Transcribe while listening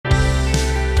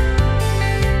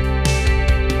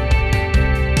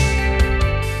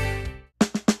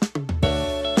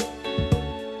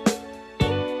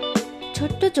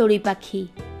চড়ুই পাখি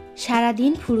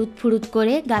সারাদিন ফুরুত ফুরুত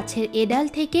করে গাছের এডাল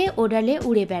থেকে ওডালে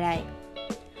উড়ে বেড়ায়।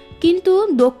 কিন্তু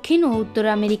দক্ষিণ ও উত্তর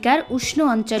আমেরিকার উষ্ণ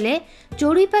অঞ্চলে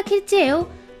চড়ুই পাখির চেয়েও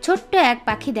ছোট্ট এক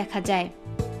পাখি দেখা যায়।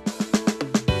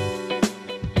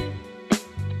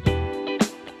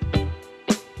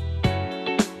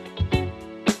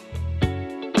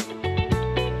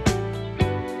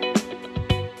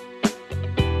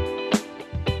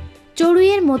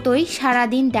 চড়ুইয়ের মতোই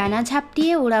সারাদিন ডানা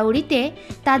ঝাপটিয়ে ওড়াউড়িতে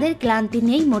তাদের ক্লান্তি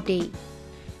নেই মোটেই।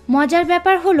 মজার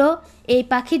ব্যাপার হলো, এই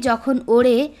পাখি যখন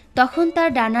ওড়ে তখন তার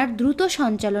ডানার দ্রুত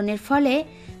সঞ্চালনের ফলে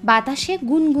বাতাসে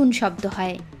গুনগুন শব্দ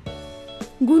হয়।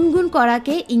 গুনগুন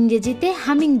করাকে ইংরেজিতে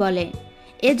হামিং বলে,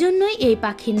 এজন্যই এই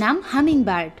পাখির নাম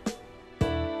হামিংবার্ড।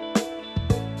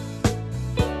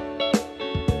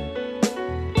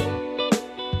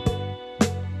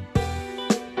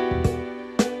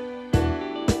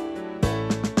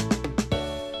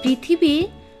 পৃথিবীর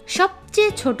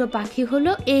সবচেয়ে ছোট পাখি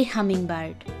হলো এই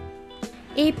হামিংবার্ড।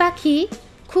 এই পাখি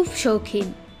খুব শৌখিন,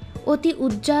 অতি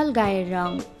উজ্জ্বল গায়ের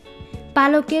রং।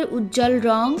 পালকের উজ্জ্বল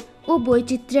রং ও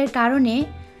বৈচিত্র্যের কারণে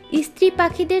স্ত্রী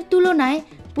পাখিদের তুলনায়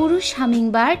পুরুষ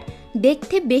হামিংবার্ড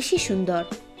দেখতে বেশি সুন্দর।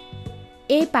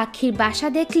 এই পাখির বাসা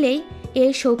দেখলেই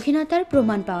এর শৌখিনতার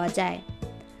প্রমাণ পাওয়া যায়।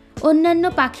 অন্যান্য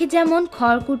পাখি যেমন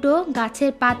খড়কুটো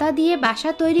গাছের পাতা দিয়ে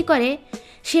বাসা তৈরি করে,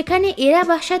 সেখানে এরা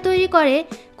বাসা তৈরি করে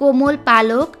কোমল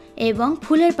পালক এবং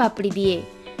ফুলের পাপড়ি দিয়ে।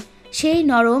 সেই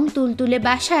নরম তুলতুলে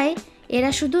বাসায়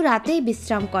এরা শুধু রাতেই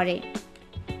বিশ্রাম করে।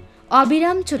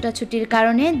 অবিরাম ছোটাছুটির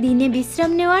কারণে দিনে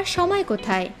বিশ্রাম নেওয়ার সময়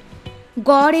কোথায়?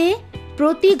 গড়ে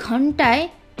প্রতি ঘন্টায়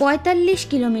 ৪৫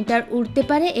 কিলোমিটার উড়তে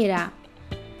পারে এরা।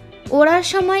 ওড়ার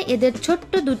সময় এদের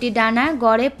ছোট্ট দুটি ডানা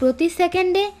গড়ে প্রতি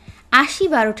সেকেন্ডে ৮০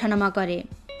 বার ওঠানামা করে।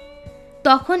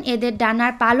 তখন এদের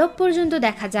ডানার পালক পর্যন্ত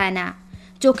দেখা যায় না,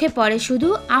 চোখে পড়ে শুধু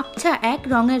আবছা এক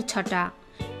রঙের ছটা।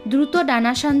 দ্রুত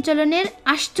ডানা সঞ্চালনের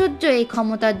আশ্চর্য এই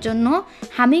ক্ষমতার জন্য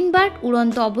হামিংবার্ড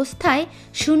উড়ন্ত অবস্থায়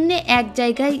শূন্যে এক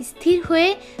জায়গায় স্থির হয়ে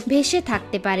ভেসে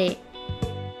থাকতে পারে।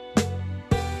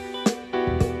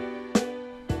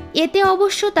 এতে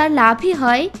অবশ্য তার লাভই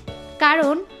হয়,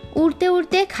 কারণ উড়তে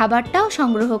উড়তে খাবারটাও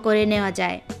সংগ্রহ করে নেওয়া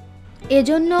যায়।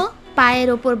 এজন্য পায়ের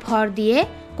ওপর ভর দিয়ে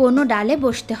কোনো ডালে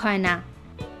বসতে হয় না।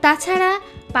 তাছাড়া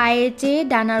পায়ের চেয়ে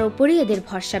ডানার ওপরই এদের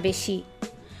ভরসা বেশি।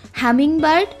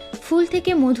 হামিংবার্ড ফুল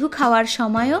থেকে মধু খাওয়ার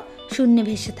সময়ও শূন্যে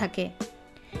ভেসে থাকে।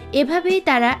 এভাবেই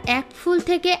তারা এক ফুল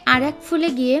থেকে আর এক ফুলে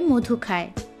গিয়ে মধু খায়।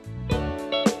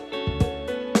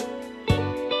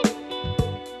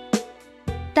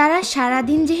 তারা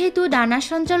সারাদিন যেহেতু ডানা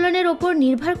সঞ্চালনের ওপর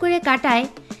নির্ভর করে কাটায়,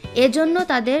 এজন্য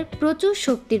তাদের প্রচুর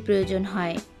শক্তির প্রয়োজন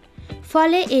হয়।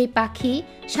 ফলে এই পাখি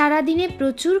সারাদিনে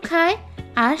প্রচুর খায়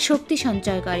আর শক্তি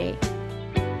সঞ্চয় করে।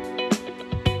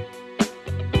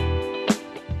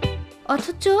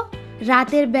 অথচ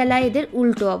রাতের বেলা এদের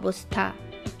উল্টো অবস্থা,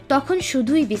 তখন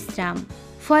শুধুই বিশ্রাম।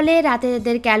 ফলে রাতে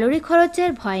এদের ক্যালোরি খরচের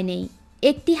ভয় নেই।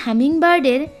 একটি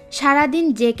হামিংবার্ডের সারাদিন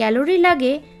যে ক্যালোরি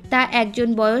লাগে তা একজন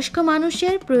বয়স্ক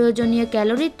মানুষের প্রয়োজনীয়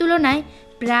ক্যালোরির তুলনায়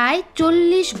প্রায়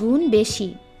 ৪০ গুণ বেশি।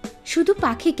 শুধু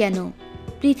পাখি কেন,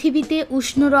 পৃথিবীতে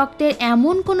উষ্ণ রক্তের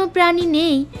এমন কোনো প্রাণী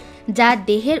নেই যার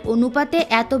দেহের অনুপাতে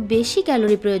এত বেশি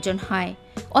ক্যালোরি প্রয়োজন হয়।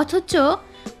 অথচ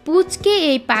পুচকে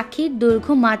এই পাখির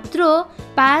দৈর্ঘ্য মাত্র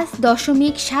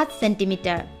 ৫.৭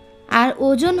 সেন্টিমিটার আর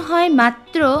ওজন হয়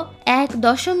মাত্র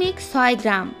 ১.৬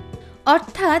 গ্রাম,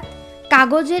 অর্থাৎ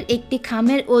কাগজের একটি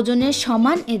খামের ওজনের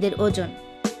সমান এদের ওজন।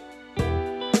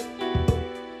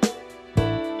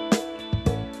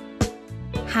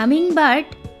 হামিংবার্ড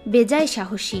বেজায়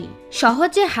সাহসী,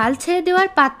 সহজে হাল ছেড়ে দেওয়ার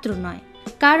পাত্র নয়।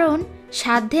 কারণ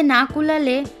সাধ্যে না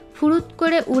কুলালে ফুরুত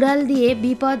করে উড়াল দিয়ে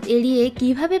বিপদ এড়িয়ে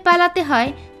কিভাবে পালাতে হয়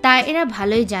তা এরা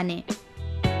ভালোই জানে।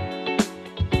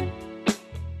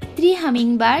 স্ত্রী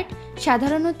হামিংবার্ড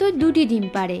সাধারণত 2টি ডিম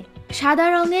পাড়ে। সাদা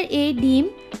রঙের এই ডিম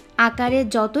আকারে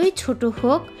যতই ছোট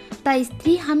হোক তা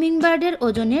স্ত্রী হামিংবার্ডের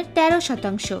ওজনের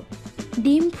 13%।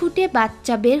 ডিম ফুটে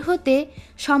বাচ্চা বের হতে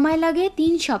সময় লাগে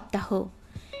 3 সপ্তাহ।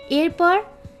 এরপর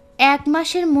 1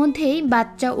 মাসের মধ্যেই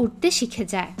বাচ্চা উঠতে শিখে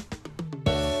যায়।